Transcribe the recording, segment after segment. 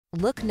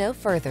Look no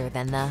further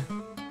than the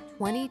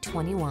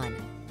 2021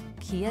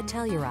 Kia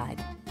Telluride.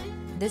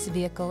 This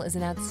vehicle is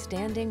an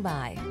outstanding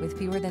buy with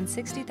fewer than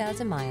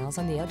 60,000 miles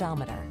on the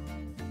odometer.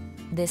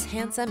 This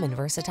handsome and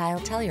versatile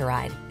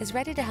Telluride is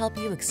ready to help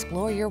you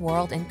explore your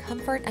world in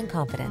comfort and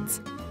confidence.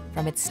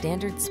 From its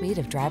standard suite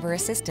of driver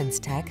assistance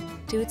tech,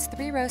 to its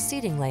 3-row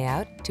seating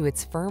layout, to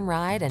its firm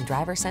ride and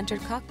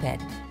driver-centered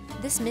cockpit,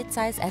 this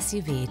midsize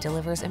SUV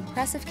delivers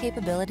impressive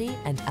capability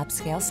and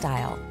upscale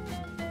style.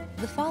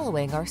 The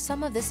following are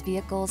some of this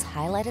vehicle's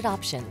highlighted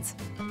options: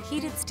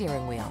 heated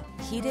steering wheel,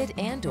 heated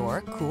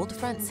and/or cooled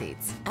front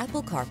seats,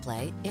 Apple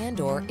CarPlay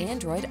and/or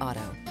Android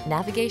Auto,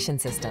 navigation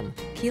system,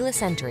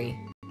 keyless entry,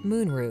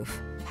 moonroof,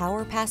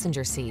 power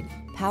passenger seat,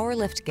 power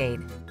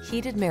liftgate,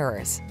 heated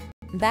mirrors,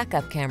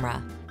 backup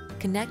camera.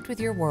 Connect with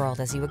your world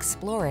as you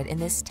explore it in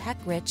this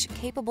tech-rich,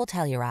 capable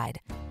Telluride.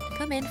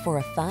 Come in for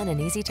a fun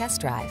and easy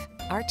test drive.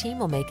 Our team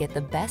will make it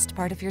the best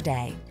part of your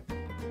day.